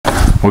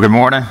Well, good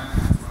morning.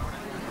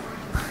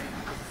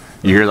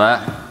 You hear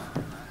that?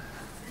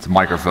 It's a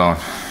microphone.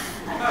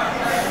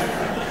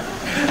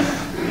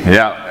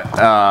 Yeah.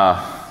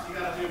 You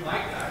got a new mic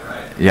guy,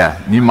 right?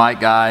 Yeah, new mic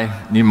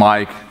guy, new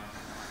mic.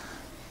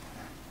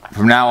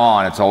 From now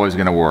on, it's always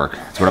going to work.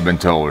 That's what I've been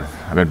told.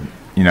 I've been,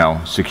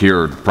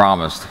 secured,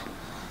 promised.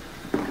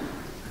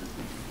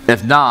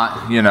 If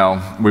not,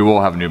 we will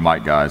have a new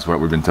mic guy, is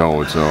what we've been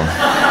told. So,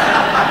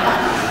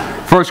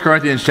 1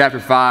 Corinthians chapter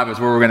 5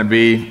 is where we're going to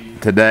be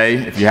today.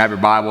 If you have your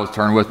Bibles,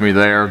 turn with me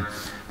there.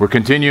 We're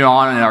continuing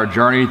on in our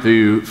journey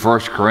through 1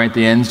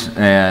 Corinthians,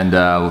 and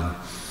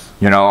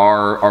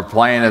our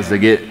plan is to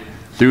get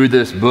through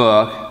this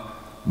book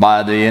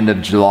by the end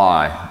of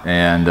July,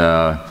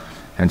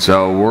 and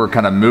so we're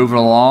kind of moving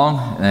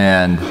along.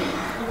 And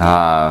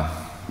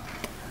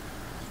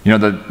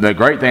the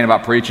great thing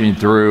about preaching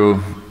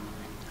through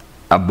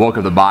a book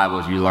of the Bible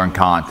is you learn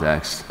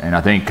context, and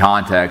I think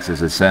context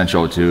is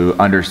essential to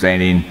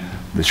understanding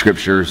the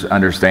scriptures,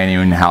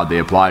 understanding how they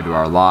apply to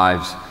our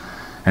lives.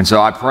 And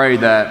so I pray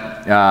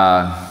that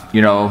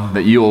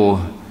that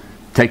you'll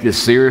take this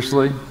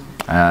seriously,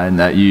 and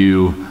that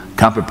you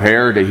come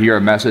prepared to hear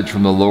a message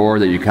from the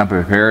Lord, that you come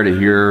prepared to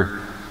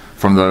hear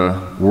from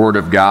the Word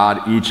of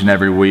God each and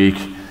every week.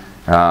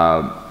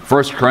 1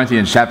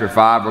 Corinthians chapter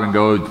 5, we're going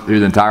to go through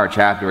the entire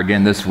chapter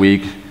again this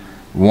week,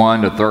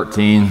 1 to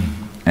 13.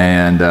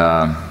 And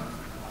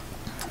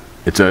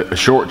it's a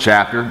short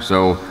chapter,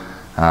 so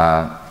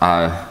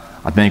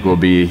I think we'll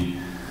be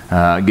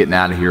getting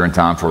out of here in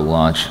time for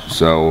lunch.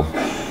 So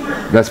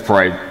let's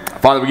pray.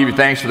 Father, we give you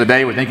thanks for the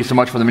day. We thank you so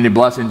much for the many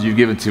blessings you've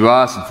given to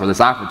us and for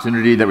this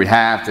opportunity that we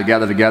have to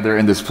gather together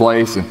in this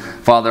place. And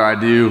Father, I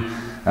do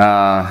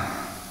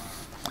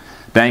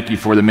thank you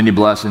for the many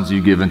blessings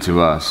you've given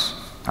to us.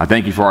 I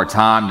thank you for our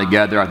time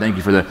together. I thank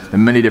you for the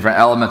many different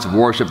elements of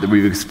worship that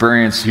we've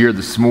experienced here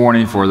this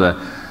morning, for the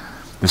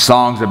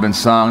songs that have been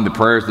sung, the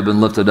prayers that have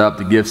been lifted up,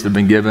 the gifts that have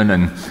been given,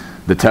 and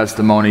the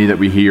testimony that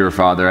we hear,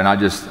 Father. And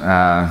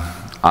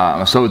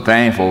I'm so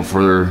thankful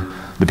for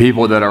the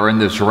people that are in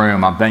this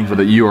room. I'm thankful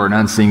that you are an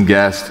unseen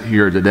guest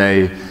here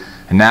today.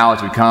 And now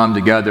as we come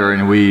together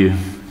and we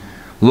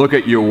look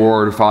at your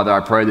word, Father,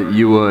 I pray that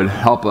you would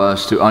help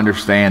us to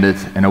understand it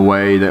in a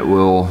way that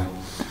will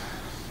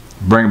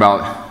bring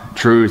about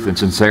truth and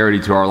sincerity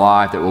to our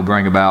life, that will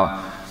bring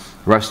about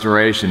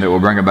restoration, that will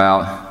bring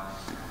about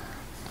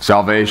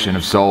salvation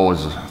of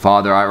souls.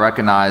 Father, I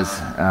recognize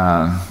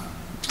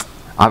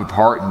I have a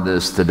part in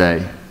this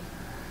today.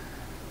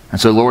 And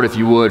so, Lord, if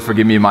you would,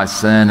 forgive me my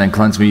sin and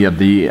cleanse me of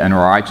the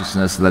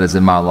unrighteousness that is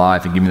in my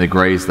life, and give me the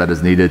grace that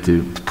is needed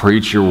to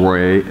preach your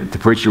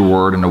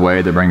word in a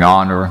way that bring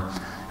honor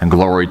and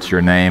glory to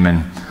your name.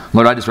 And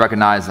Lord, I just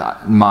recognize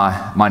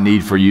my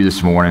need for you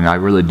this morning. I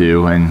really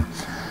do. And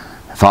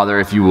Father,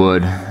 if you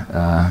would,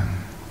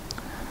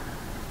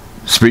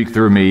 speak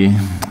through me.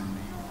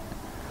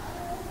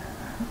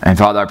 And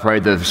Father, I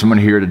pray that if someone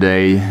here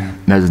today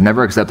that has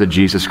never accepted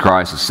Jesus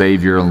Christ as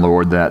Savior and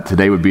Lord, that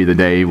today would be the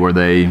day where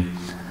they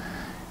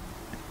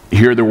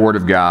hear the Word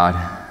of God,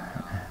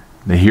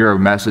 they hear a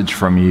message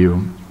from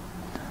you,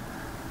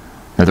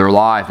 that their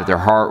life, that their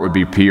heart would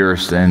be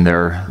pierced and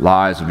their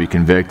lives would be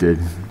convicted,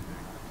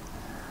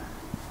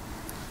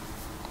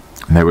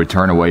 and they would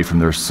turn away from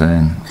their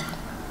sin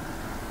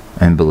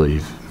and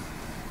believe.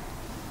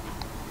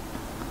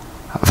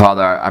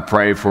 Father, I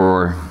pray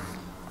for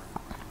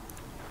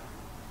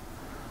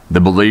the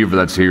believer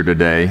that's here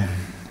today.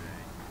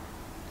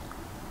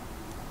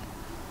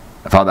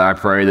 Father, I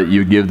pray that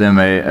you give them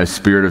a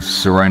spirit of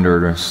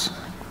surrenderness,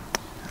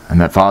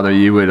 and that, Father,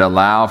 you would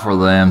allow for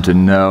them to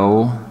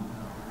know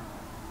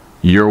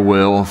your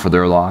will for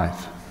their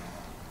life.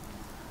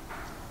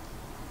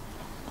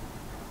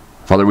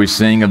 Father, we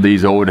sing of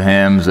these old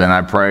hymns, and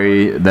I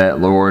pray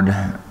that, Lord,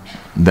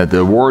 that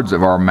the words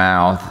of our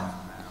mouth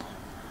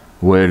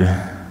would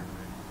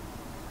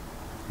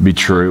be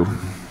true.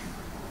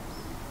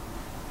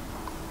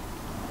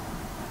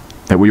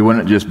 That we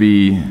wouldn't just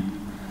be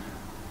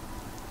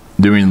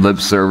doing lip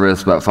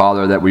service, but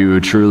Father, that we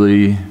would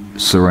truly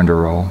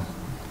surrender all.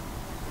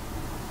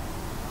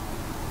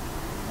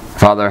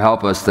 Father,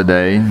 help us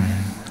today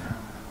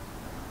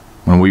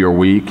when we are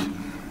weak.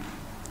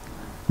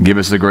 Give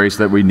us the grace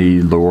that we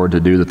need, Lord, to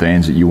do the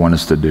things that you want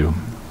us to do.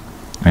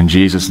 In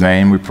Jesus'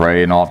 name we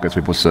pray, and all God's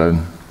people said.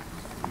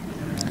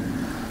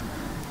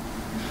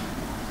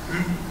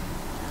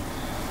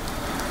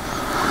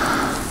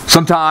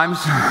 Sometimes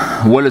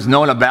what is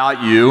known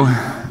about you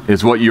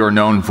is what you are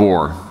known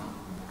for.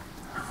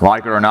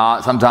 Like it or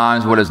not,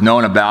 sometimes what is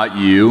known about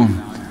you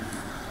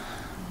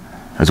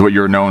is what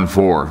you're known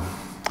for.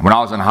 When I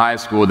was in high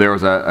school, there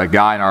was a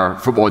guy in our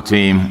football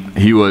team.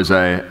 He was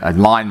a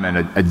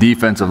lineman, a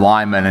defensive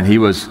lineman, and he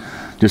was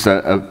just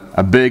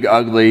a big,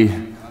 ugly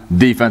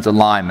defensive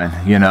lineman,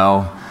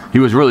 He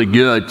was really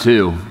good,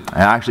 too.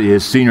 And actually,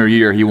 his senior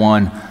year, he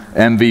won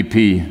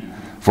MVP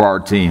for our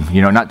team.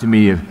 Not too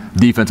many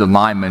defensive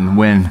linemen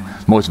win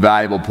most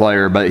valuable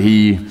player, but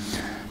he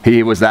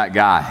was that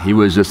guy. He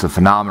was just a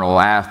phenomenal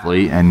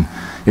athlete. And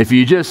if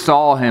you just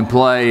saw him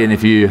play, and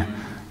if you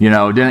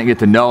didn't get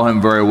to know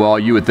him very well,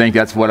 you would think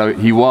that's what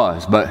he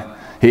was. But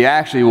he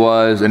actually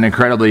was an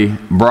incredibly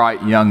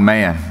bright young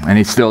man, and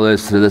he still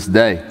is to this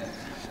day.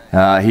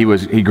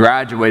 He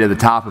graduated at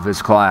the top of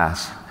his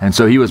class, and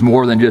so he was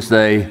more than just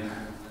a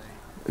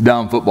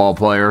dumb football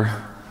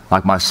player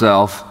like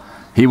myself.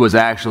 He was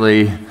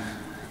actually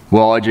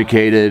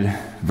well-educated,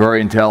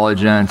 very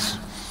intelligent,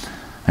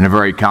 and a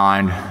very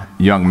kind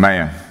young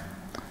man.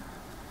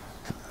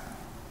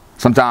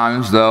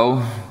 Sometimes, though,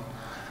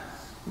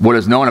 what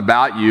is known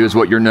about you is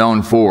what you're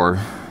known for,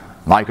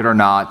 like it or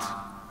not.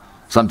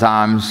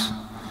 Sometimes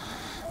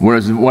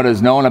what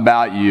is known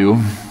about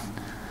you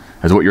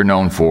is what you're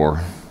known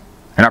for.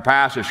 In our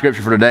passage of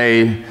Scripture for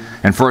today,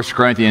 in 1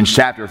 Corinthians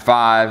chapter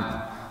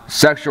 5,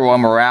 sexual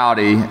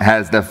immorality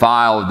has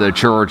defiled the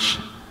church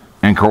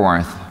in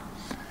Corinth.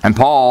 And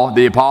Paul,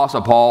 the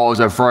Apostle Paul, was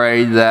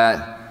afraid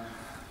that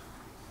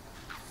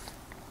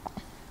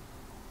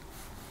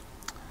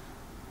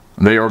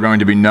they are going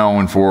to be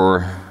known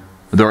for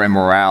their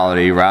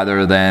immorality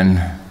rather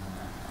than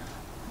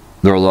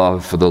their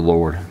love for the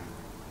Lord.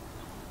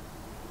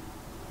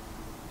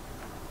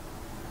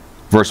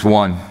 Verse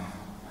 1.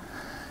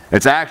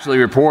 It's actually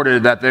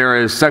reported that there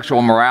is sexual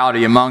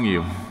immorality among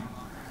you,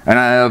 and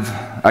of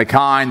a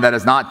kind that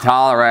is not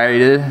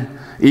tolerated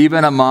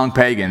even among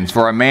pagans,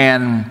 for a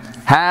man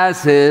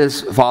has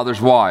his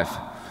father's wife.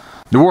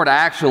 The word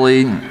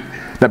actually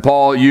that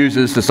Paul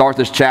uses to start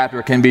this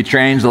chapter can be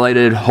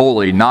translated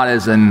holy, not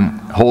as in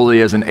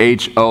holy as in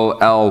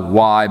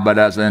H-O-L-Y, but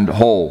as in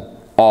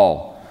whole,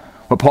 all.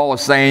 What Paul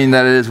is saying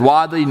that it is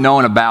widely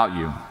known about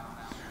you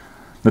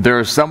that there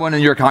is someone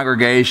in your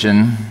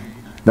congregation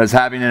that's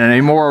having an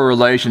immoral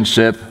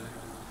relationship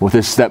with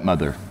his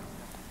stepmother.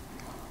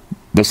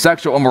 The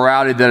sexual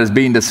immorality that is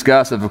being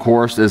discussed, of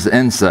course, is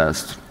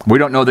incest. We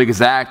don't know the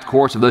exact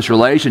course of this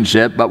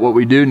relationship, but what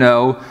we do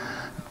know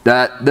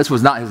that this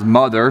was not his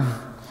mother,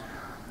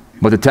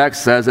 but the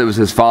text says it was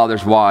his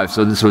father's wife,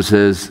 so this was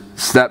his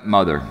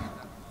stepmother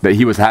that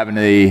he was having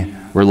a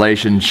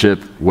relationship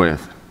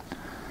with.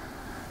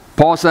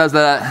 Paul says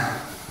that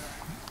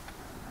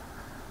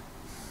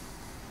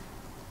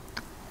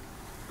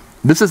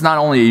this is not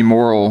only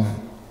immoral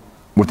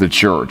with the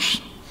church,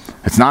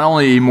 it's not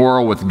only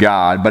immoral with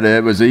God, but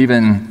it was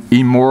even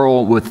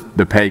immoral with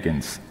the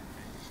pagans,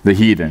 the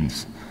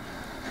heathens.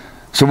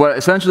 So what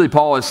essentially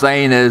Paul is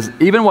saying is,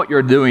 even what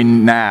you're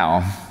doing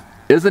now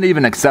isn't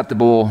even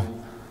acceptable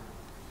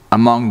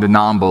among the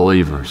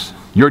non-believers.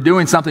 You're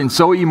doing something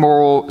so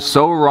immoral,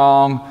 so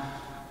wrong,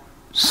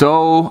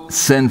 so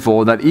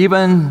sinful that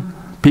even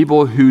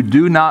people who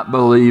do not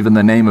believe in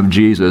the name of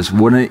Jesus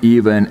wouldn't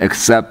even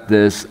accept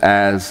this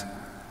as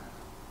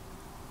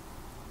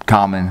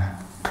common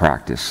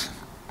practice.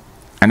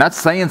 And that's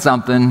saying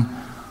something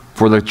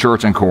for the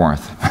church in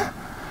Corinth,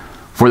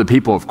 for the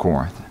people of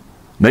Corinth.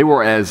 They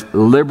were as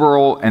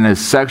liberal and as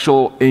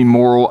sexual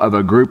immoral of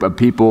a group of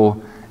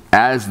people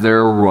as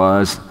there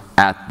was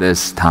at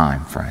this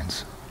time,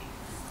 friends.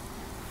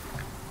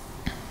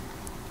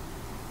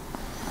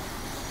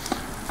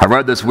 I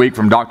read this week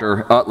from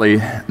Dr. Utley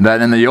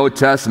that in the Old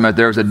Testament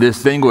there's a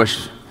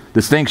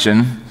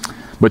distinction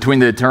between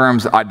the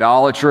terms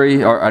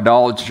idolatry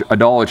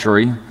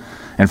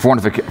and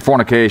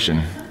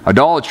fornication.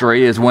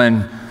 Idolatry is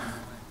when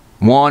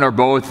one or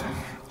both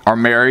are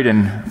married,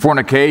 and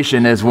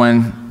fornication is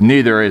when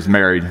neither is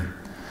married.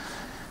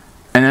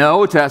 And in the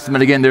Old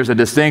Testament, again, there's a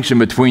distinction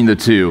between the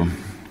two.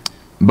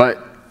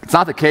 But it's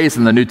not the case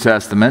in the New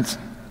Testament.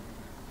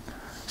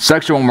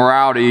 Sexual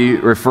immorality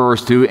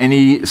refers to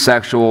any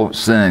sexual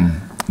sin.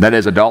 That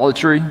is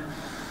idolatry,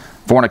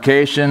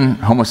 fornication,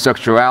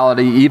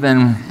 homosexuality,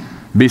 even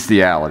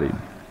bestiality.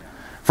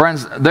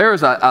 Friends, there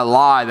is a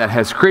lie that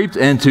has creeped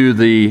into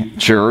the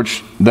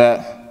church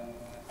that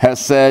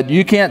has said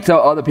you can't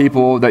tell other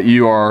people that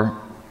you are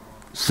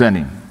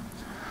sinning,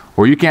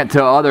 or you can't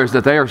tell others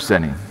that they are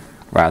sinning,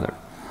 rather.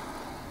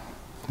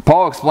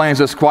 Paul explains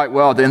this quite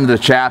well at the end of the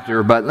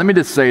chapter, but let me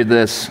just say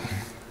this.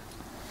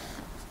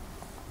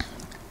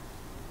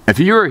 If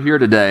you are here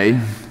today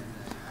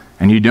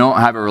and you don't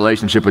have a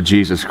relationship with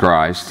Jesus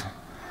Christ,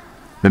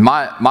 then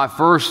my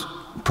first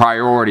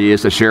priority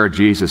is to share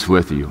Jesus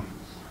with you.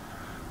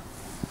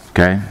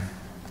 Okay?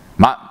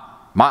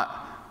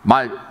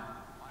 My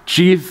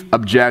chief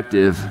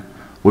objective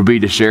would be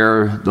to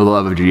share the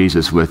love of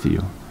Jesus with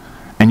you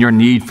and your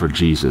need for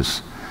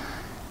Jesus.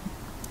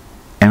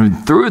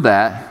 And through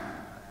that,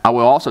 I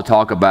will also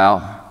talk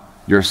about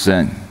your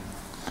sin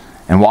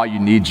and why you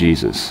need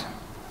Jesus,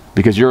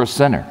 because you're a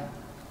sinner.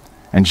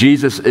 And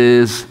Jesus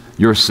is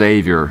your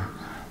Savior,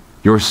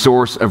 your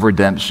source of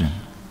redemption.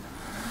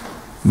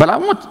 But I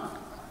won't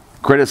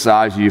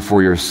criticize you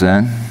for your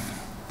sin.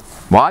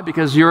 Why?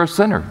 Because you're a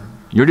sinner.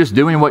 You're just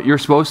doing what you're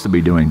supposed to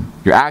be doing.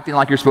 You're acting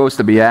like you're supposed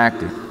to be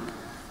acting.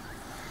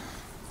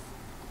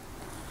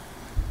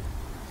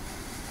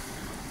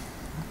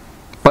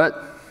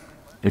 But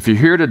if you're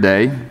here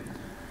today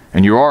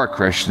and you are a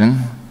Christian,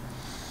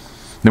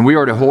 then we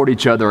are to hold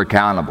each other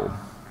accountable.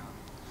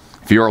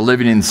 If you are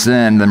living in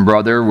sin, then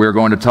brother, we're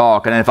going to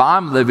talk. And if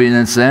I'm living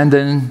in sin,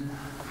 then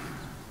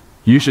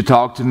you should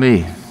talk to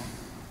me.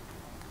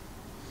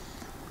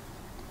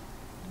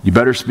 You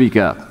better speak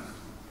up,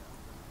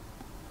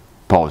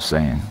 Paul is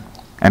saying.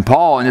 And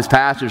Paul, in this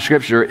passage of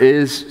Scripture,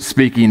 is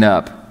speaking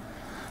up.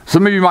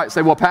 Some of you might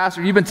say, well,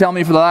 Pastor, you've been telling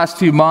me for the last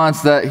 2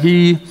 months that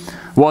he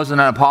wasn't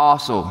an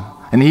apostle,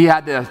 and he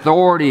had the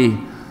authority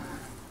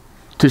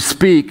to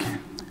speak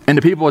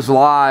into people's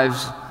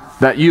lives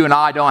that you and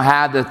I don't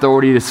have the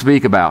authority to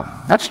speak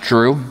about. That's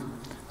true,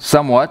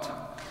 somewhat.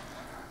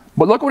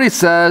 But look what he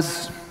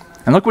says,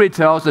 and look what he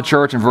tells the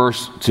church in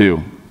verse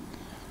 2.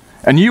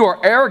 And you are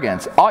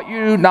arrogant. Ought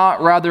you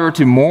not rather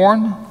to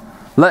mourn?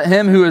 Let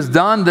him who has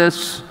done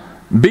this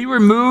be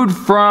removed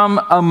from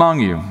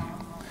among you.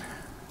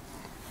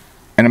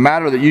 In a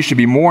matter that you should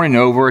be mourning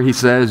over, he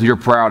says, you're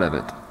proud of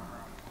it.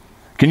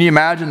 Can you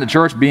imagine the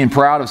church being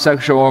proud of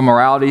sexual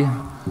immorality?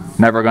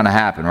 Never going to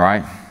happen,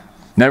 right?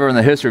 Never in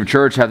the history of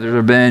church have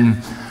there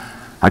been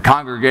a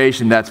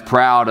congregation that's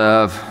proud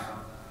of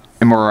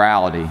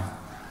immorality.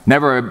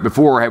 Never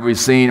before have we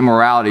seen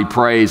immorality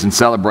praised and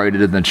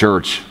celebrated in the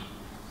church.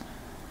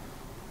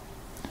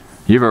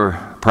 You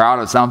ever proud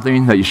of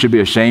something that you should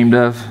be ashamed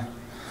of?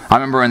 I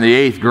remember in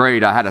the 8th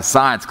grade, I had a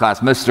science class.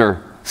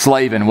 Mr.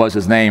 Slavin was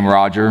his name,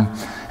 Roger.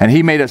 And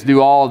he made us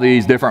do all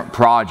these different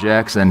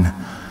projects. And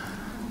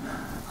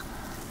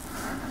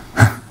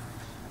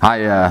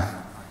I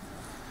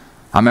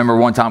remember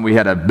one time we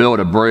had to build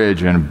a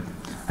bridge, and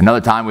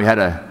another time we had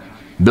to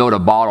build a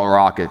bottle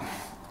rocket.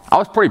 I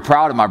was pretty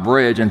proud of my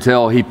bridge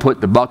until he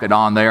put the bucket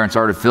on there and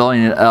started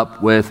filling it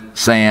up with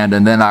sand.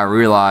 And then I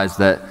realized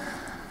that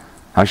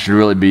I should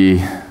really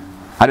be,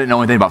 I didn't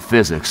know anything about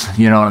physics,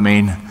 you know what I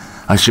mean?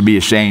 I should be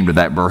ashamed of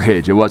that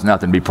bridge. It was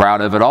nothing to be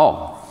proud of at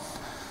all.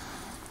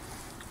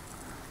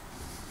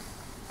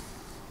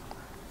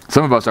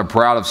 Some of us are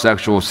proud of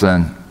sexual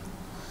sin.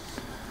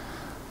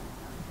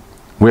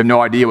 We have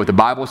no idea what the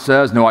Bible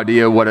says, no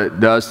idea what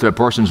it does to a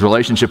person's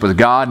relationship with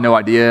God, no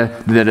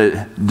idea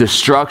the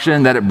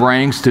destruction that it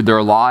brings to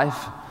their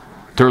life,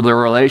 to their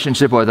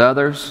relationship with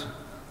others.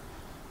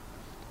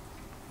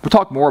 We'll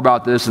talk more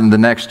about this in the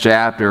next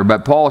chapter,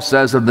 but Paul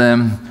says of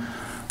them,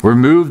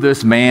 remove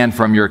this man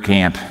from your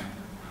camp.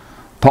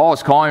 Paul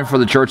is calling for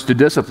the church to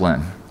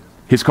discipline.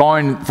 He's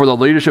calling for the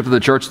leadership of the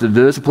church to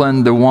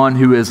discipline the one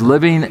who is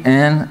living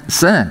in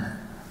sin.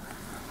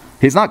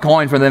 He's not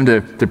calling for them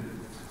to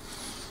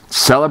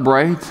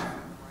celebrate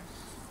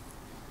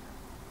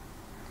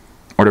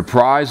or to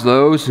prize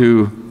those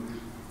who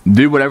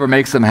do whatever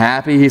makes them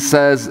happy. He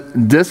says,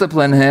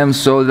 discipline him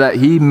so that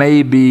he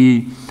may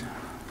be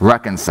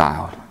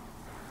reconciled.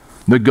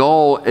 The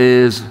goal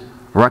is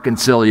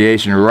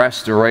reconciliation,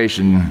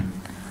 restoration.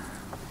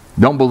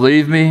 Don't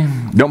believe me?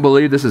 Don't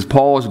believe this is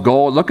Paul's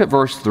goal? Look at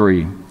verse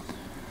 3.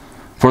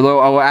 For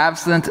though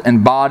absent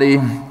in body,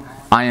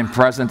 I am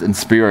present in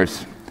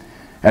spirit.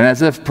 And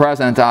as if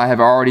present, I have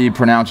already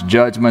pronounced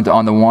judgment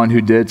on the one who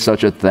did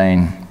such a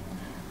thing.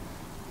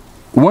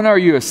 When are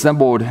you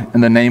assembled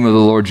in the name of the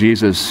Lord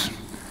Jesus,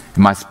 and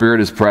my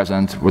spirit is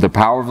present, with the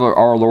power of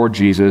our Lord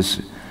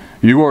Jesus,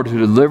 you are to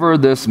deliver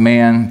this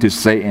man to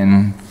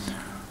Satan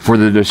for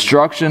the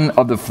destruction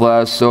of the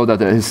flesh, so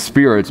that his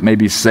spirit may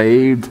be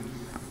saved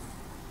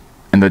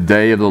in the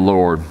day of the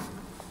Lord.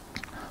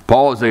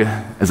 Paul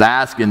is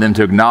asking them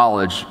to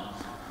acknowledge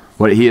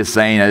what he is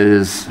saying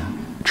is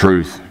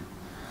truth,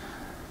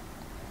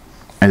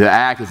 and to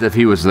act as if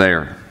he was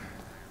there.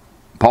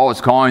 Paul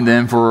is calling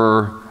them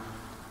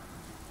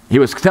he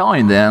was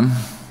telling them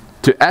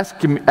to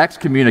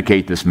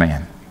excommunicate this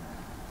man.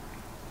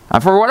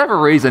 And for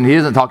whatever reason, he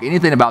doesn't talk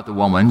anything about the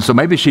woman, so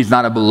maybe she's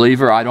not a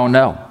believer, I don't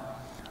know.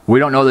 We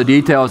don't know the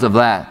details of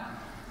that.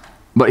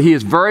 But he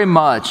is very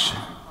much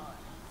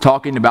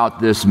talking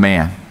about this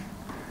man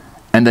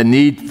and the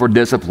need for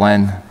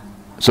discipline.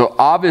 So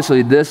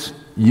obviously this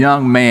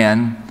young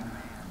man,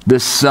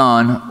 this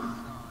son,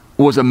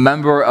 was a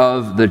member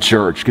of the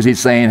church, because he's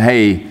saying,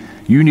 hey,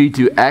 you need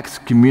to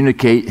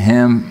excommunicate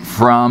him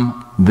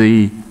from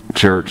the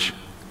church.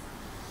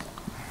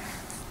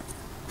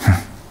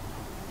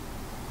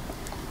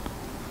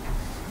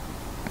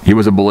 He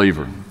was a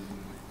believer.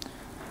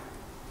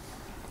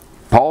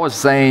 Paul is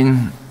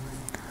saying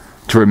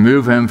to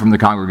remove him from the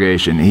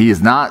congregation. He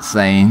is not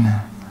saying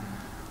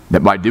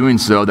that by doing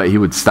so that he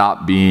would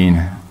stop being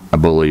a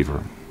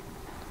believer.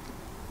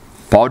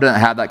 Paul doesn't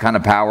have that kind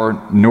of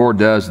power, nor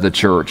does the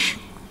church.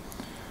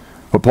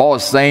 But Paul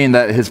is saying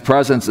that his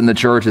presence in the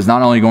church is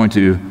not only going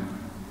to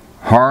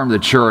harm the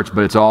church,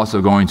 but it's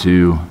also going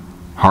to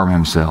harm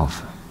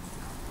himself.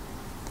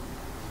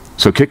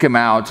 So kick him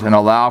out and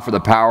allow for the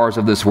powers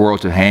of this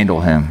world to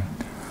handle him.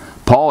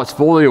 Paul is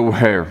fully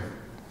aware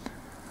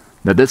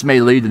that this may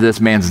lead to this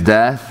man's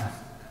death.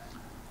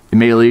 It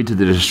may lead to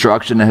the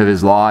destruction of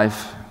his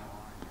life.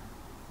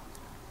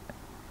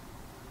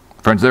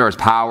 Friends, there is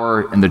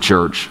power in the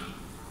church.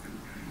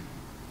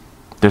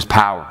 There's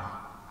power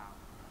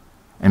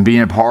in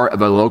being a part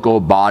of a local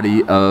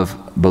body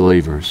of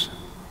believers.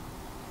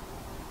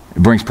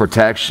 It brings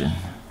protection.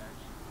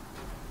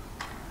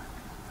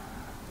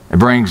 It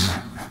brings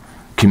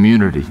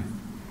community.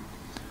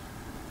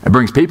 It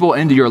brings people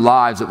into your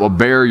lives that will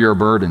bear your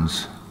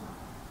burdens,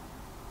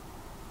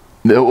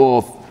 that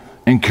will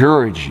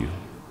encourage you,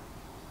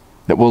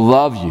 that will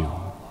love you,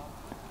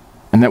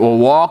 and that will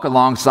walk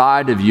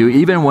alongside of you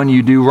even when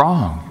you do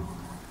wrong.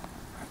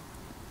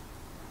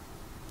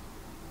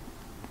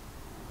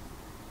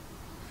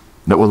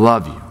 That will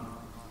love you,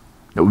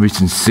 that will be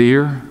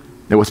sincere,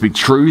 that will speak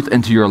truth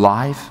into your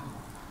life.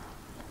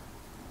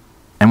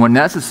 And when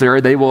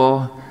necessary, they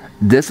will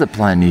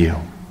discipline you.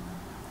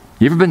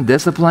 You ever been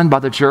disciplined by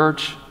the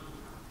church?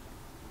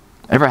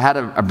 Ever had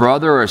a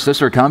brother or a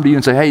sister come to you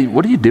and say, hey,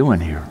 what are you doing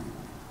here?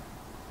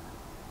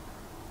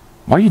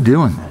 Why are you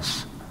doing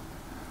this?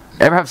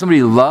 Ever have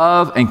somebody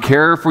love and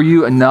care for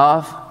you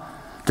enough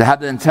to have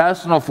the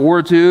intestinal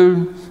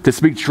fortitude to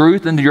speak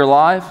truth into your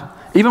life?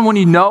 Even when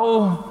you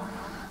know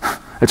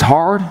it's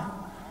hard?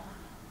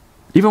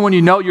 Even when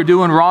you know you're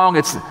doing wrong,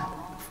 you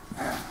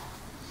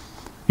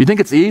think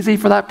it's easy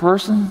for that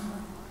person?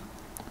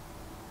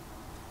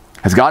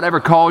 Has God ever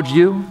called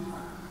you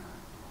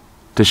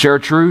to share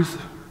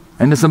truth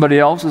into somebody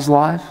else's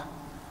life?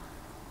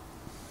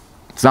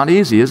 It's not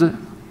easy, is it?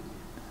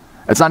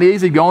 It's not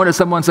easy going to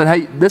someone and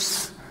saying, hey,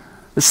 this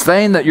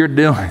thing that you're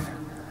doing,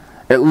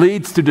 it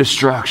leads to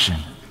destruction.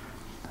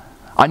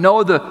 I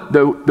know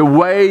the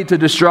way to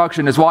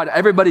destruction is wide.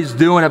 Everybody's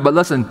doing it, but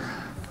listen,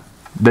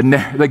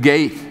 the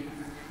gate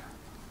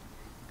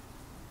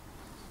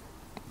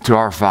to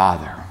our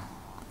Father,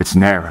 it's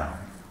narrow.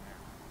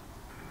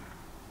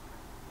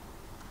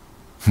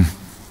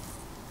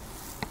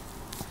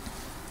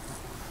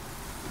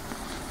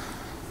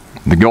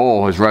 The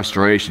goal is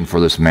restoration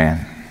for this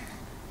man.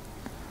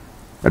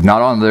 If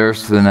not on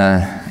this, then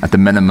at the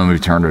minimum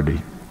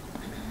eternity.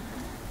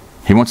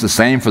 He wants the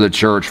same for the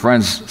church.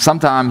 Friends,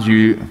 sometimes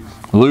you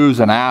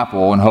lose an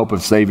apple in hope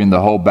of saving the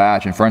whole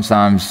batch. And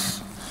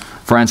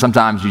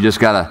sometimes you just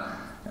gotta,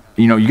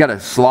 you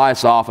gotta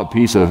slice off a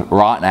piece of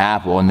rotten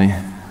apple and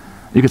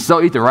you can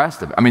still eat the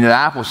rest of it. I mean, the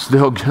apple's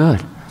still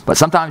good. But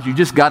sometimes you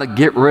just gotta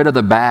get rid of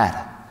the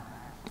bad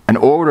in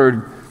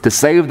order to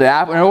save the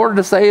apple, in order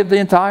to save the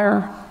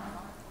entire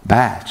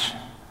batch.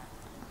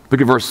 Look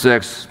at verse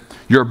 6.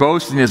 Your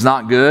boasting is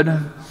not good.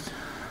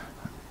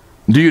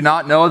 Do you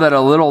not know that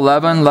a little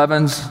leaven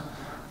leavens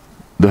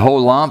the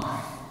whole lump?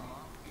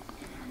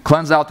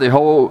 Cleanse out the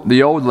old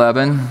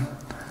leaven,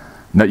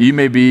 that you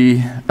may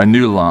be a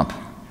new lump,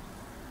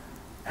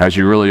 as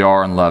you really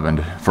are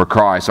unleavened. For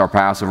Christ, our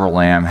Passover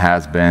lamb,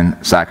 has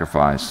been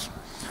sacrificed.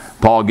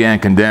 Paul again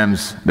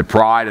condemns the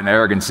pride and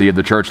arrogancy of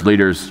the church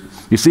leaders.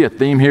 You see a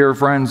theme here,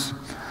 friends?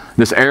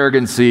 This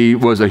arrogancy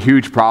was a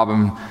huge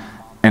problem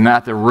and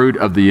at the root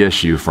of the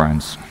issue,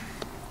 friends.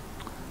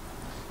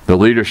 The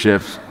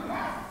leadership,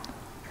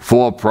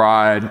 full of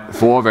pride,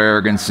 full of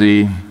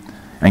arrogancy,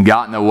 and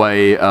got in the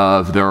way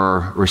of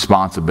their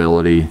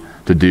responsibility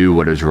to do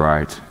what is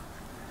right.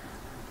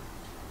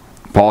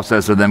 Paul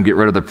says to them, get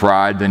rid of the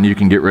pride, then you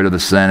can get rid of the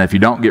sin. If you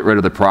don't get rid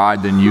of the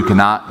pride, then you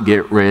cannot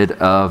get rid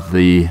of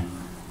the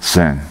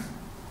sin.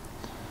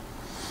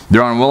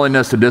 Their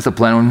unwillingness to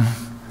discipline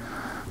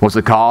was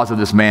the cause of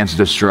this man's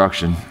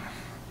destruction.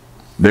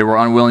 They were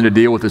unwilling to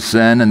deal with the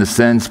sin, and the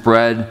sin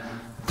spread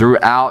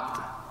throughout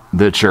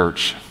the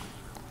church.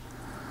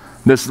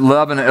 This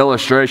leaven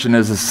illustration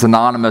is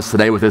synonymous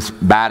today with this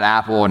bad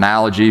apple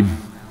analogy.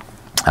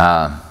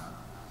 A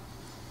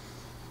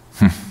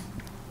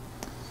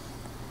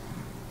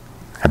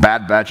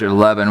bad batch of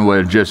leaven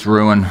wouldn't just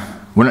ruin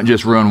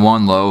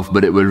one loaf,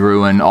 but it would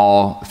ruin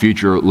all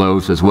future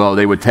loaves as well.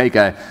 They would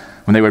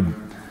when they would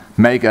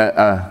make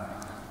a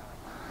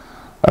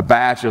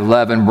batch of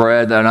leavened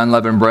bread, an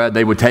unleavened bread,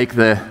 they would take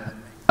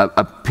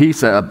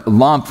a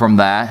lump from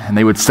that, and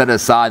they would set it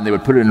aside, and they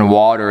would put it in the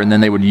water, and then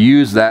they would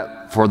use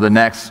that for the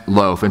next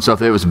loaf. And so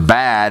if it was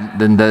bad,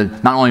 then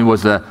not only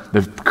was the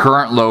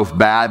current loaf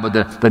bad,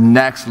 but the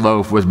next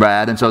loaf was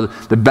bad. And so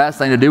the best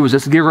thing to do was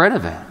just to get rid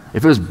of it.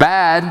 If it was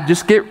bad,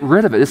 just get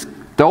rid of it. Just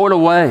throw it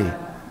away.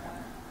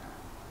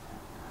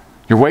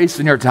 You're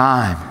wasting your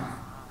time.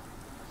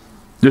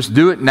 Just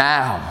do it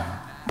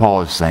now,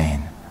 Paul is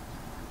saying.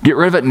 Get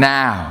rid of it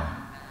now.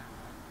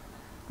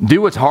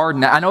 Do what's hard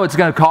now. I know it's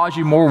going to cause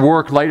you more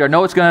work later. I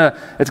know it's going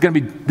to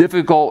be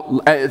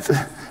difficult.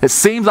 It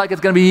seems like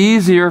it's going to be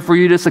easier for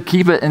you just to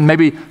keep it and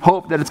maybe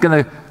hope that it's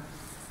going to.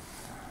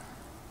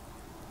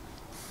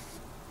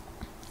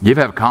 You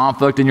ever have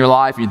conflict in your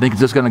life and you think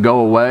it's just going to go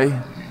away?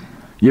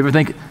 You ever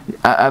think, if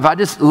I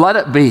just let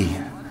it be,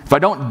 if I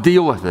don't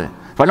deal with it,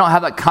 if I don't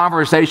have that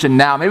conversation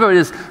now, maybe I'll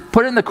just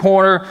put it in the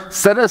corner,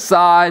 set it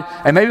aside,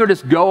 and maybe it'll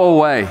just go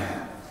away.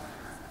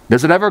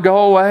 Does it ever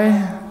go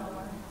away?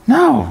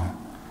 No.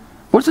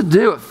 What does it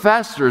do? It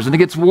festers and it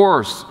gets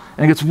worse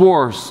and it gets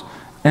worse.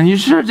 And you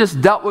should have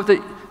just dealt with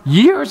it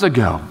years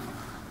ago.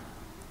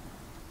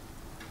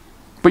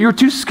 But you're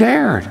too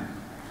scared,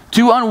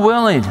 too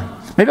unwilling.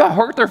 Maybe I'll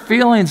hurt their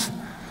feelings.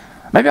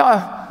 Maybe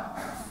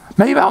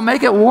I'll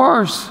make it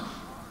worse.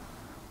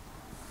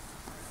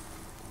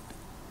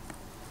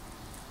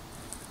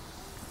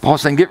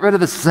 Paul's saying, get rid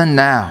of the sin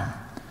now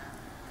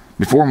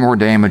before more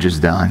damage is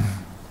done.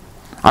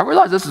 I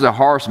realize this is a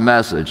harsh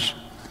message.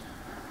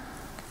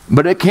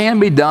 But it can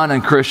be done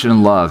in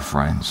Christian love,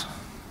 friends.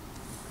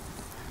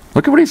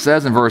 Look at what he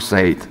says in verse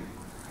 8.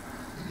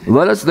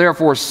 Let us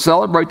therefore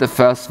celebrate the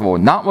festival,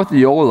 not with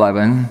the old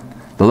leaven,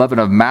 the leaven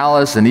of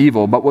malice and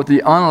evil, but with the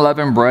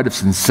unleavened bread of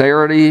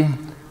sincerity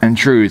and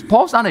truth.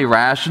 Paul's not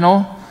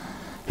irrational.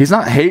 He's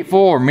not hateful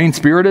or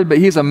mean-spirited, but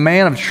he's a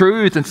man of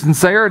truth and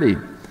sincerity.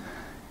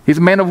 He's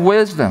a man of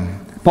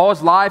wisdom.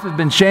 Paul's life has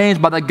been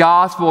changed by the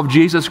gospel of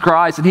Jesus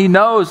Christ, and he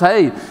knows,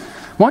 hey,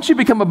 once you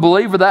become a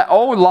believer, that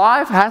old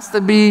life has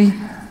to be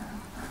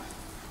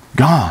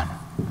gone.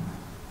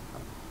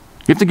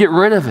 You have to get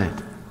rid of it.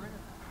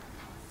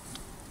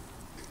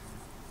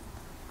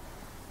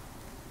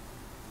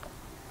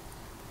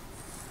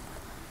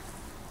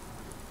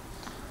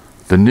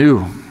 The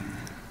new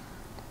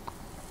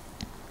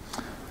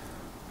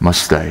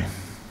must stay.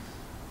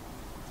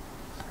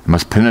 It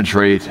must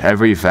penetrate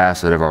every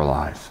facet of our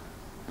life.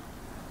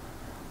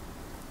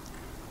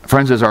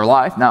 Friends, is our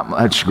life not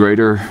much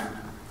greater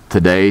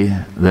today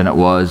than it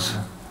was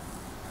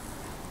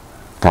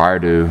prior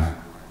to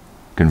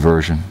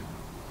conversion?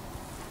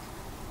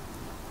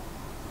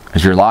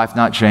 Has your life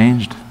not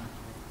changed?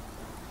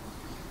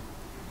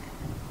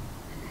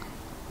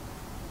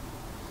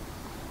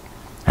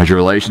 Has your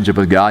relationship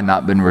with God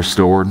not been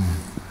restored?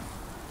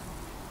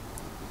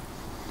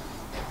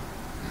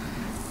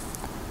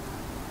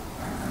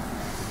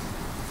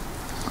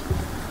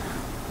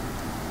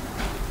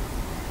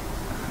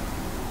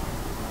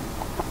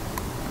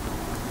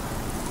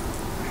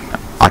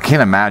 I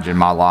can't imagine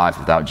my life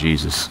without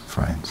Jesus,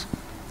 friends.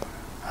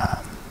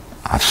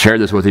 I've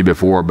shared this with you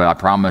before, but I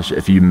promise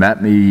if you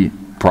met me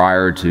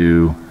prior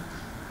to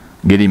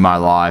getting my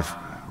life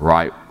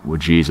right with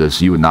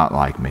Jesus, you would not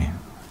like me.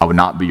 I would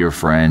not be your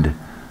friend.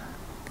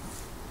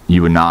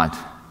 You would not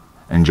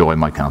enjoy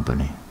my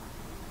company.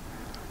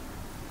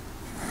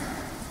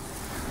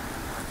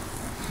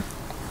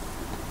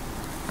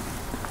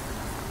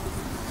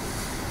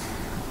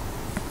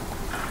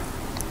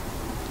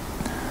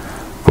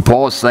 What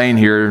Paul is saying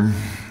here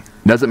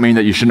doesn't mean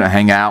that you shouldn't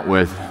hang out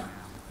with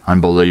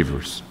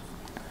unbelievers.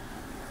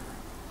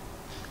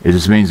 It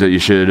just means that you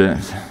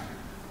shouldn't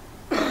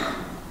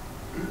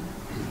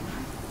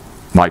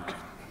like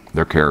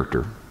their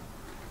character.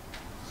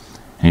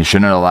 And you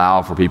shouldn't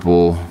allow for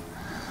people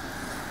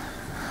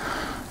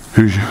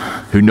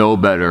who know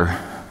better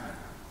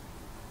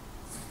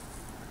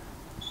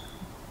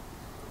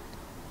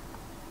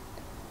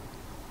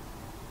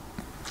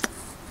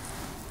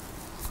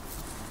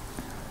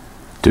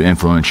to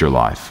influence your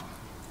life.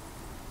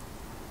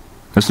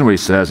 Listen to what he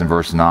says in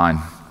verse 9.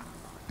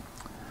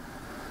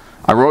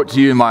 I wrote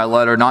to you in my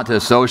letter not to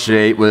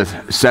associate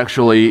with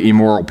sexually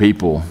immoral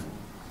people.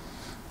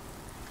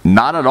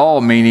 Not at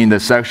all meaning the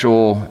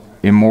sexual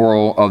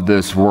immoral of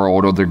this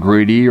world, or the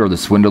greedy, or the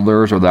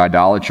swindlers, or the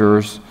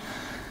idolaters.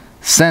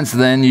 Since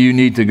then you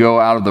need to go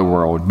out of the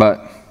world.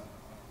 But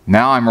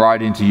now I'm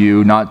writing to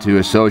you not to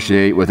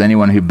associate with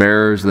anyone who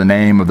bears the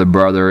name of the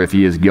brother if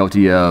he is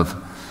guilty of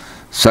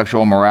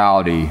sexual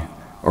immorality,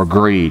 or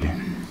greed,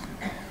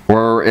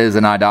 or is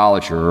an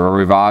idolater, or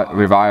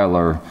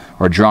reviler,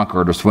 or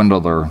drunkard, or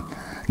swindler,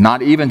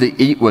 not even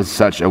to eat with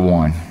such a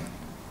one.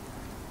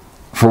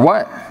 For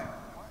what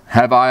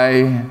have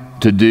I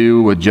to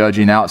do with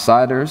judging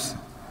outsiders?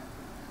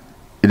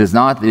 It is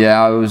not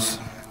those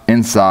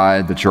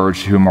inside the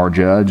church whom are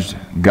judged.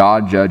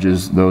 God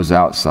judges those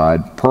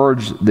outside.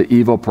 Purge the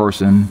evil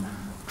person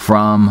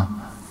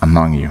from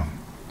among you.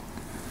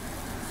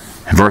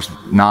 In verse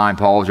 9,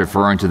 Paul is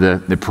referring to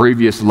the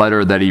previous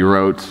letter that he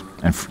wrote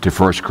to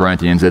 1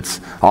 Corinthians.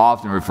 It's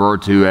often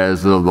referred to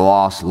as the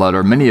lost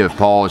letter. Many of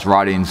Paul's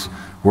writings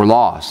were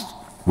lost.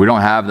 We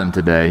don't have them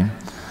today.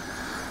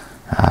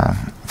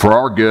 For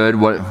our good,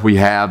 what we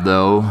have,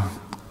 though,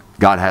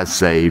 God has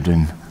saved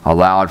and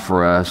allowed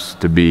for us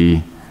to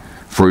be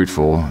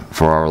fruitful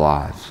for our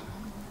lives.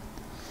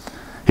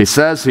 He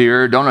says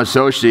here, don't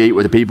associate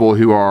with the people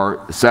who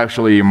are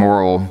sexually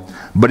immoral,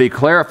 but he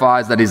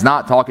clarifies that he's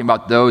not talking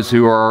about those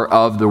who are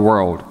of the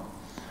world.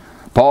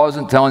 Paul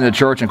isn't telling the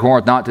church in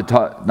Corinth not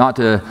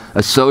to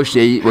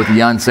associate with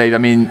the unsaved. I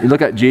mean,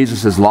 look at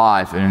Jesus'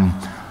 life and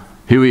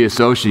who he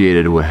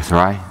associated with,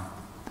 right?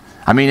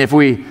 I mean, if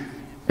we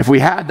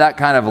had that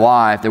kind of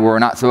life that we're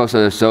not supposed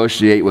to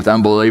associate with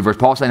unbelievers,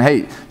 Paul's saying,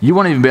 hey, you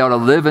won't even be able to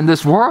live in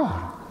this world.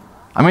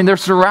 I mean, they're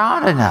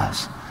surrounding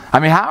us. I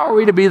mean, how are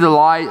we to be the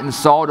light and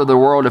salt of the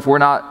world if we're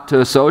not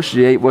to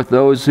associate with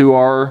those who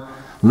are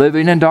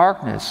living in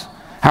darkness?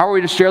 How are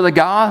we to share the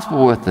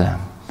gospel with them?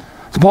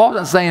 So Paul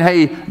isn't saying,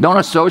 hey, don't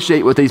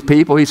associate with these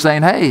people. He's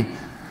saying, hey,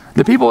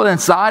 the people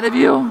inside of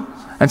you,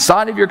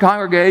 inside of your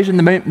congregation,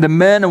 the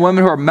men and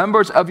women who are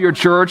members of your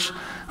church,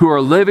 who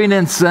are living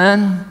in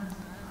sin,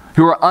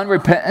 who are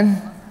unrepentant,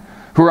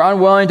 who are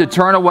unwilling to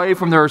turn away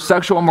from their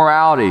sexual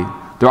immorality,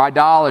 their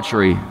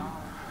idolatry,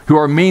 who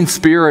are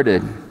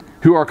mean-spirited,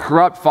 who are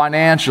corrupt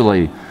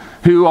financially,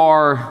 who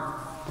are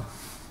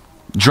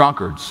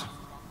drunkards.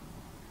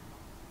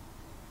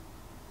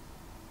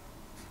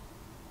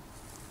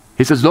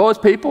 He says, those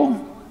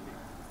people,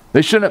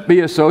 they shouldn't be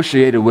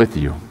associated with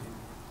you.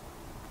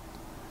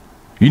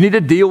 You need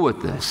to deal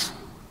with this.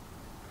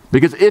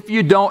 Because if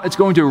you don't, it's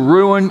going to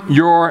ruin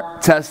your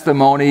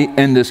testimony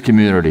in this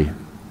community.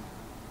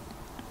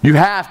 You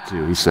have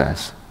to, he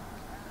says.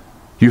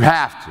 You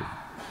have to.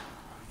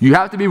 You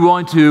have to be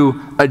willing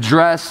to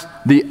address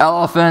the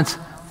elephant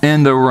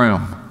in the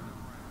room.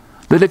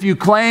 That if you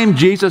claim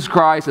Jesus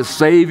Christ as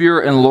Savior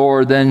and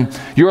Lord, then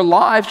your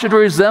life should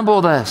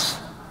resemble this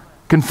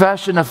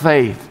confession of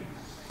faith.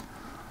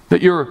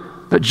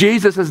 That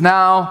Jesus is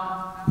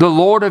now the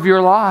Lord of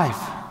your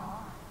life.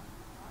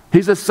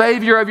 He's the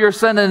Savior of your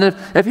sin. And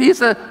if He's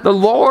the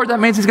Lord, that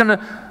means He's going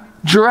to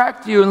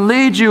direct you and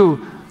lead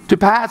you to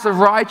paths of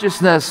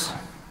righteousness.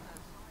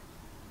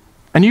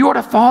 And you are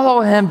to follow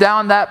Him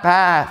down that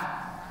path.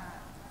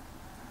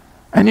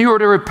 And you are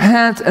to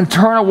repent and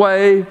turn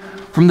away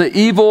from the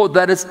evil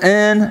that is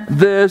in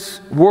this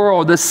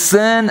world, the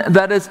sin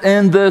that is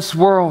in this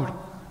world.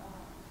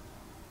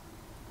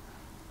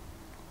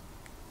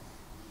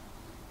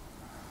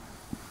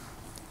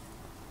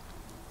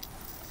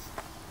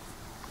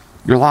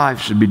 Your life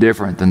should be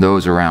different than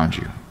those around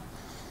you.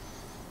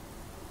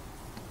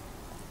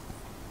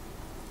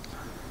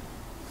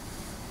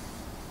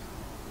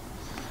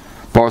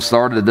 Paul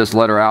started this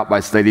letter out by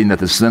stating that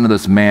the sin of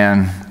this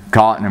man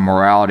caught in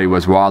immorality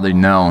was widely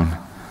known,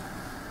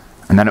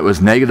 and that it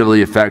was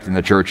negatively affecting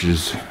the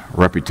church's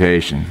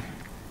reputation.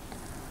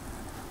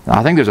 Now,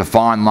 I think there's a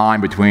fine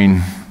line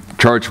between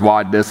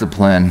church-wide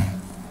discipline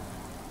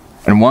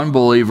and one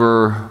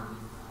believer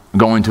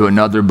going to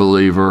another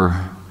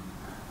believer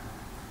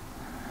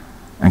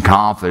and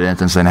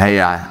confidence and saying,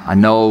 hey, I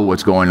know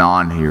what's going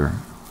on here.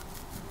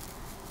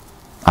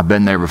 I've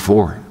been there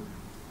before.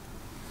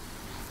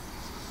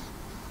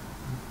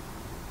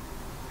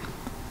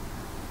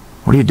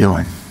 What are you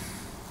doing?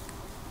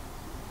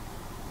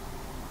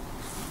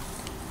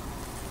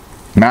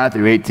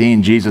 Matthew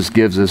 18, Jesus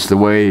gives us the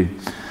way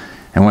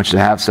in which to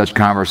have such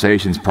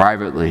conversations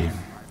privately.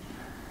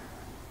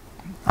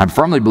 I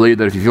firmly believe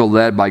that if you feel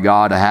led by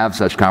God to have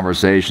such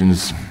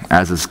conversations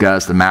as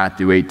discussed in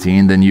Matthew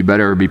 18, then you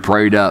better be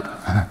prayed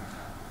up.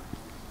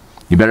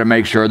 You better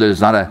make sure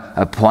there's not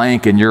a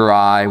plank in your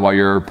eye while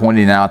you're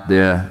pointing out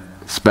the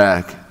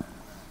speck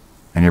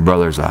in your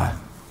brother's eye.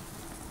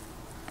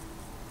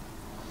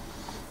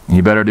 And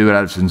you better do it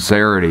out of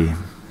sincerity,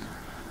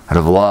 out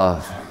of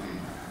love,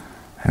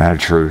 and out of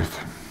truth.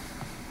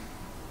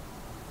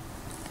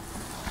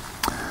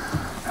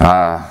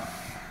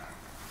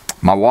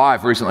 My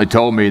wife recently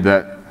told me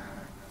that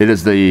it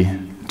is the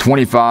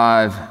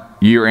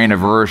 25-year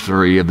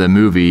anniversary of the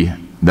movie,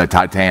 The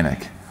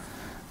Titanic.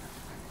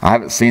 I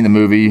haven't seen the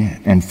movie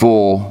in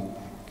full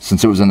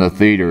since it was in the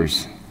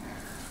theaters.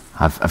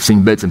 I've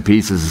seen bits and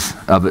pieces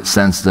of it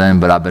since then,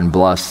 but I've been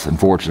blessed and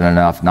fortunate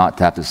enough not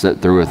to have to sit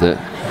through with it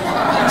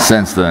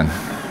since then.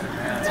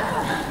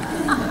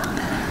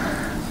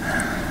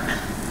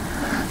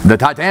 The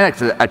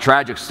Titanic's a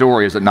tragic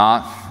story, is it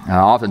not?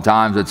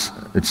 Oftentimes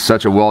it's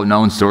such a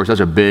well-known story,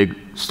 such a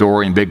big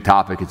story and big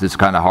topic, it's just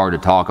kind of hard to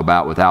talk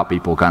about without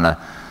people kind of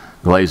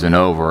glazing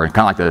over. And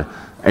kind of like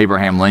the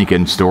Abraham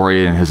Lincoln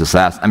story and his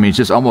assassin. I mean, it's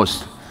just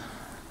almost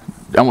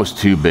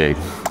too big.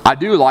 I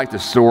do like the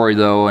story,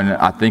 though, and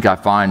I think I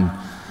find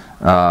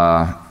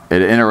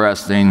it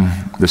interesting,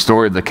 the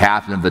story of the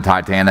captain of the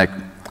Titanic,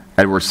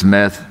 Edward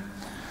Smith.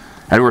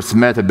 Edward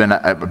Smith had been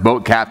a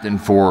boat captain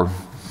for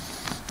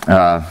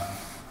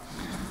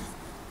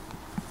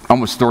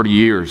almost 30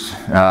 years.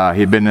 He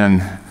had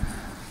been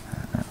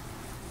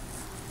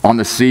on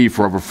the sea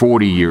for over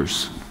 40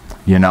 years,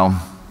 you know.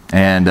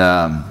 And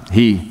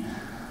he,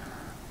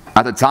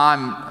 at the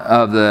time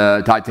of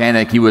the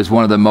Titanic, he was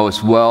one of the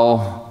most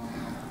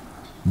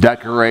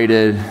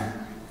well-decorated,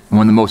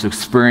 one of the most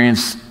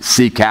experienced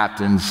sea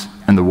captains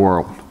in the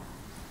world.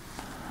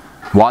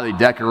 Widely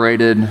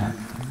decorated.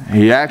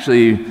 He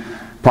actually,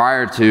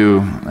 prior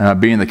to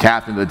being the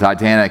captain of the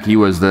Titanic, he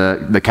was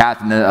the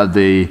captain of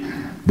the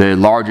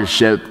largest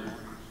ship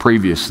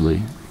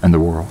previously in the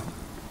world.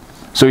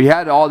 So he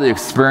had all the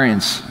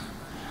experience.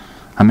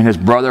 I mean, his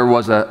brother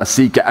was a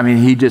sea captain. I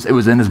mean, it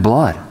was in his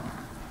blood.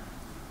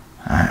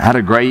 Had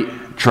a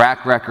great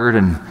track record,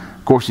 and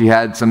of course he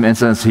had some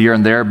incidents here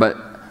and there, but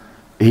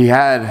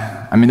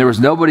there was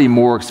nobody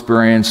more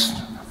experienced,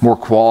 more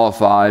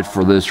qualified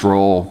for this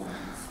role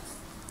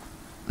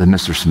than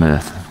Mr.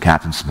 Smith,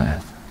 Captain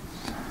Smith.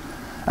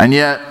 And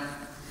yet,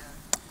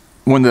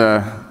 when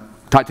the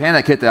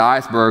Titanic hit the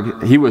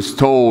iceberg, he was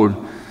told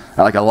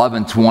at like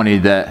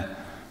 11:20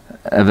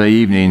 of the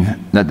evening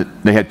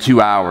that they had 2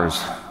 hours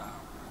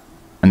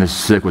and the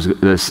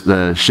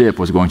ship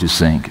was going to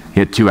sink. He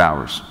had 2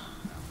 hours.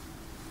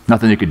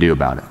 Nothing he could do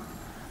about it.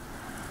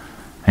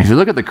 And if you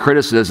look at the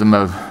criticism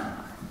of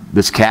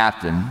this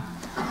captain,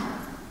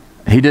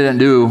 he didn't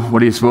do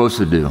what he was supposed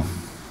to do.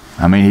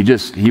 I mean,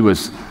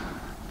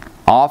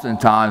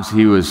 oftentimes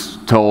he was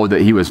told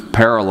that he was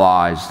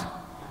paralyzed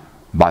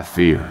by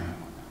fear,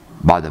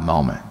 by the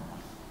moment.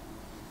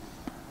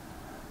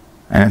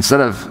 And instead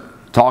of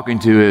talking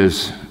to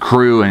his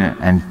crew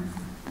and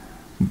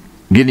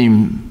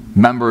getting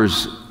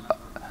members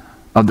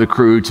of the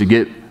crew to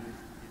get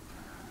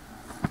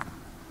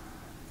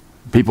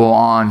people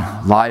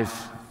on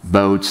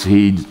lifeboats,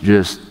 he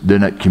just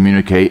didn't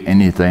communicate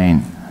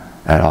anything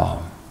at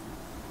all.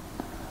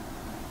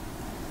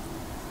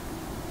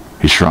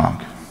 He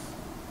shrunk.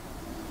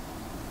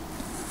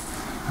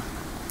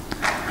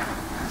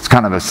 It's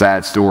kind of a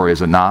sad story,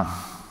 is it not?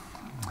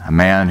 A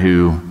man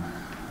who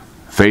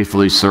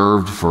faithfully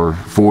served for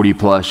 40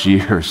 plus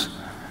years,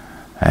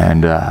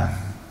 and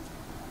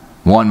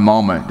one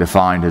moment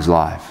defined his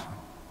life.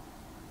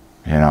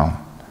 You know,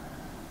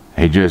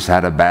 he just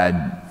had a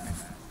bad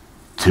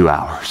 2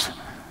 hours.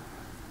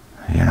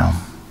 You know,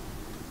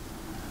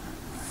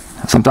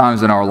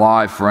 sometimes in our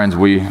life, friends,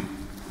 we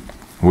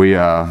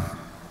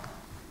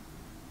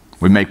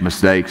make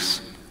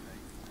mistakes.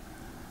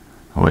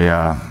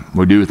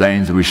 We do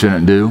things that we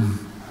shouldn't do.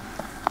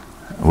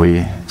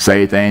 We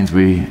say things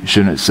we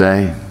shouldn't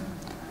say.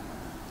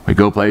 We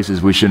go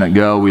places we shouldn't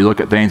go. We look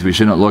at things we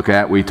shouldn't look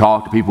at. We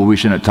talk to people we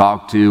shouldn't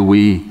talk to.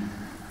 We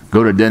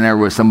go to dinner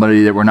with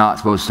somebody that we're not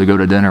supposed to go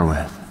to dinner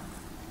with.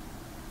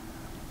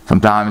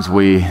 Sometimes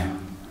we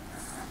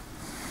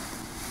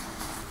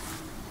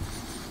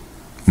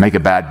make a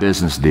bad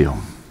business deal.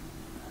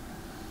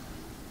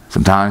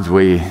 Sometimes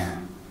we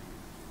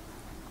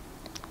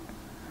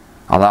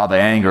allow the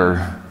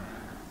anger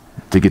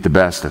to get the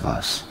best of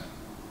us.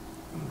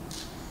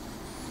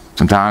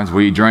 Sometimes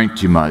we drink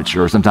too much,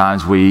 or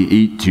sometimes we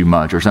eat too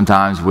much, or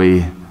sometimes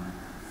we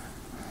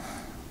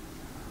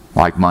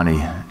like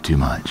money too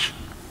much.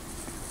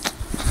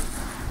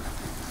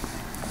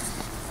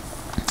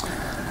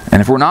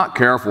 And if we're not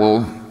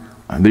careful,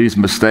 these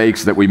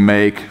mistakes that we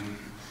make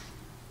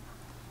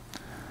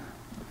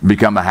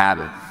become a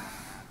habit,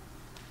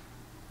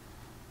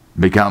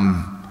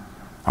 become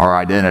our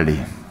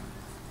identity,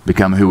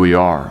 become who we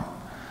are.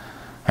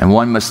 And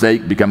one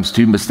mistake becomes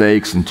two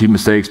mistakes, and two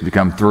mistakes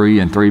become three,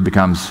 and three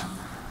becomes...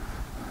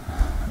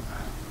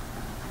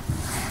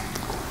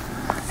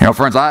 You know,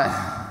 friends, I've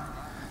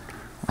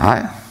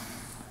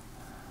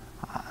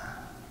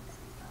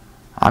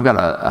got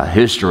a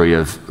history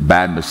of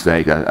bad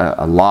mistakes,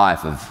 a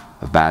life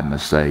of bad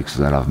mistakes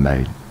that I've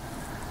made.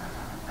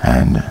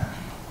 And,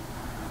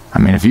 I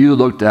mean, if you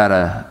looked at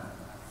a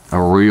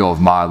reel of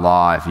my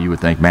life, you would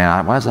think,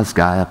 man, why is this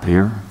guy up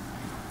here?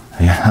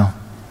 You know?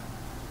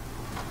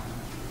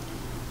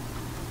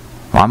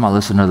 Why am I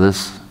listening to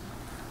this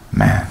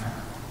man?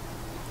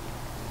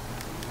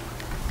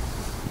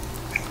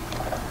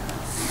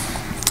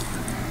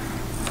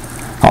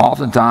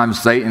 Oftentimes,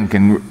 Satan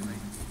can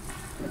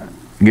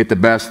get the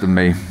best of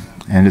me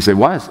and to say,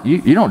 "Why is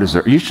you don't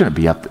deserve? You shouldn't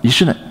be up. You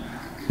shouldn't.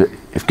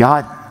 If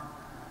God,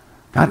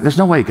 there's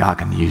no way God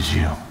can use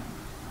you."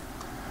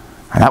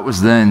 And that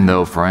was then,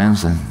 though,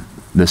 friends, and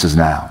this is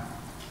now.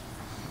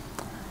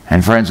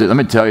 And friends, let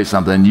me tell you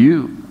something.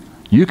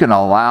 You can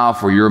allow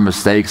for your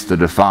mistakes to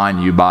define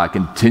you by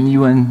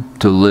continuing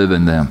to live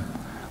in them.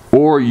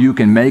 Or you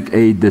can make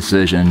a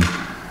decision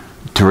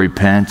to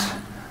repent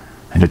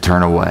and to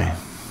turn away.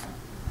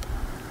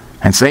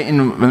 And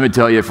Satan, let me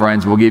tell you,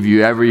 friends, will give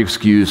you every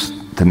excuse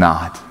to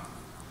not.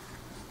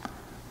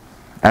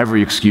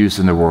 Every excuse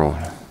in the world.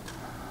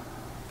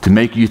 To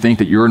make you think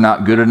that you're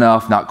not good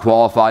enough, not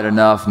qualified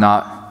enough,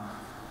 not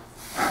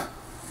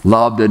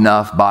loved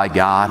enough by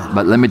God.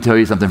 But let me tell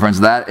you something,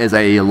 friends. That is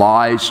a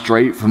lie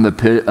straight from the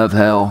pit of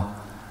hell.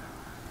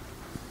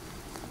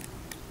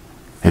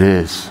 It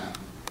is.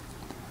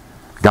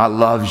 God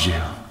loves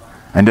you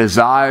and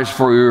desires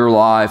for your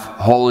life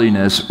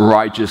holiness,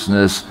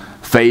 righteousness,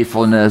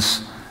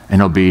 faithfulness,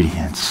 and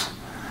obedience.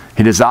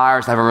 He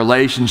desires to have a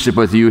relationship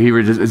with you. He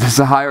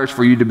desires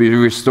for you to be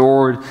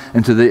restored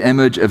into the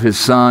image of His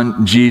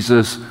Son,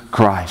 Jesus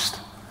Christ.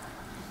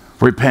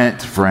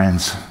 Repent,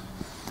 friends,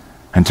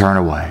 and turn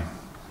away.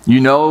 You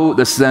know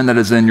the sin that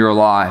is in your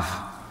life.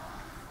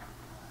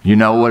 You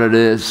know what it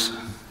is.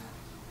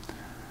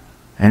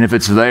 And if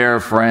it's there,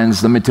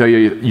 friends, let me tell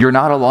you, you're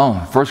not alone.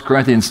 1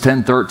 Corinthians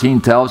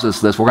 10:13 tells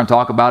us this. We're going to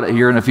talk about it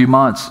here in a few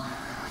months.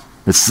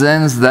 The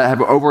sins that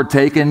have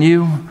overtaken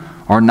you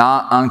are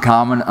not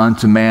uncommon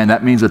unto man.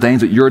 That means the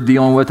things that you're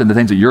dealing with, and the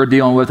things that you're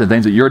dealing with, and the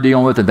things that you're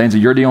dealing with, and the things that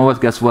you're dealing with,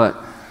 guess what?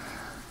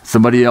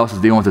 Somebody else is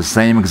dealing with the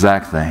same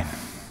exact thing.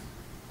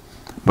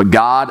 But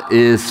God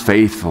is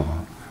faithful,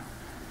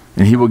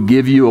 and He will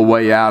give you a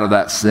way out of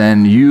that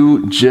sin.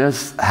 You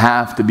just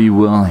have to be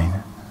willing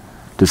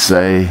to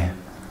say,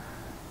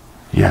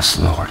 "Yes,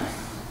 Lord."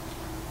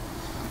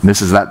 And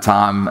this is that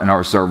time in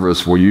our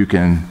service where you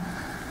can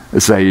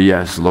say,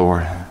 "Yes,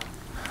 Lord,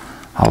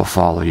 I will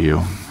follow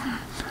you."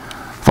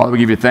 Father, we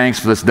give you thanks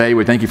for this day.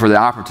 We thank you for the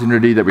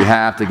opportunity that we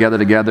have to gather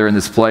together in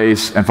this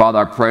place. And Father,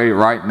 I pray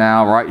right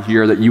now, right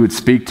here, that you would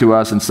speak to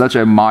us in such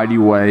a mighty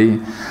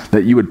way,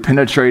 that you would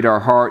penetrate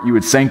our heart, you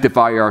would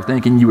sanctify our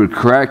thinking, you would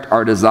correct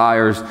our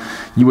desires,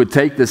 you would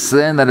take the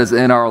sin that is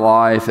in our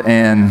life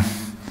and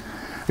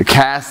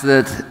cast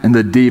it in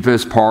the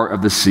deepest part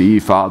of the sea,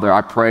 Father.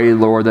 I pray,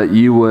 Lord, that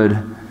you would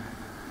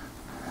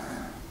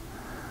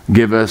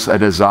give us a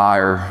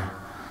desire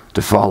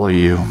to follow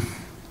you.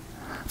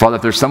 Father,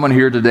 if there's someone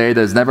here today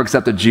that has never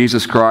accepted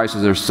Jesus Christ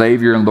as their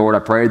Savior and Lord, I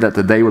pray that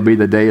today would be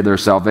the day of their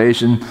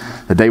salvation,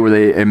 the day where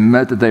they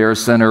admit that they are a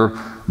sinner,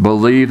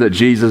 believe that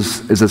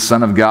Jesus is the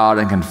Son of God,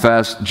 and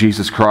confess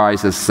Jesus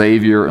Christ as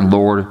Savior and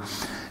Lord.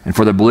 And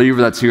for the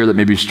believer that's here that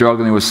may be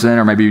struggling with sin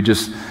or maybe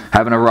just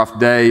having a rough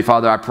day,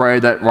 Father, I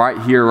pray that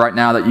right here, right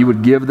now, that you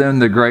would give them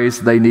the grace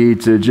they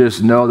need to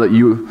just know that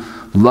you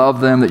love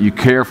them, that you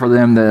care for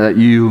them, that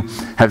you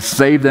have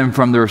saved them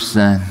from their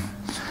sin.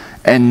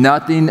 And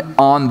nothing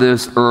on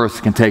this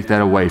earth can take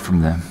that away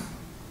from them.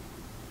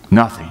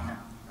 Nothing.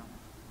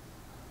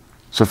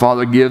 So,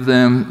 Father, give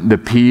them the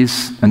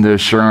peace and the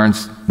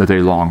assurance that they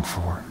long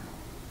for.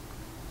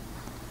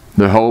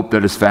 The hope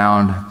that is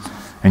found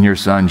in your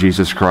Son,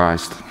 Jesus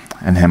Christ,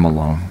 and Him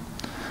alone.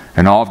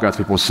 And all of God's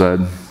people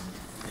said,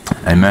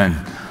 amen.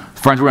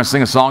 Friends, we're going to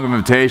sing a song of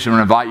invitation. I'm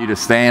going to invite you to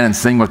stand and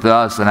sing with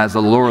us. And as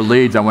the Lord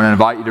leads, I want to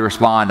invite you to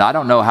respond. I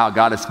don't know how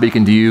God is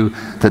speaking to you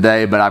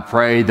today, but I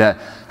pray that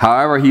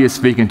however He is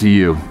speaking to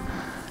you,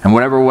 and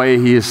whatever way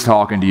He is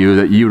talking to you,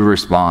 that you would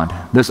respond.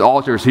 This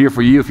altar is here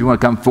for you. If you want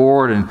to come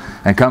forward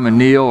and come and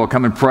kneel or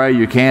come and pray,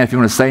 you can. If you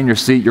want to stay in your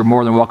seat, you're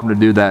more than welcome to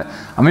do that.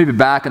 I'm going to be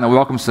back in the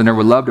Welcome Center.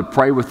 We'd love to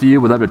pray with you.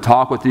 We'd love to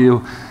talk with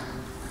you.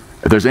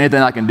 If there's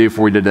anything I can do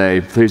for you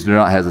today, please do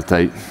not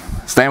hesitate.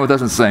 Stand with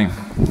us and sing.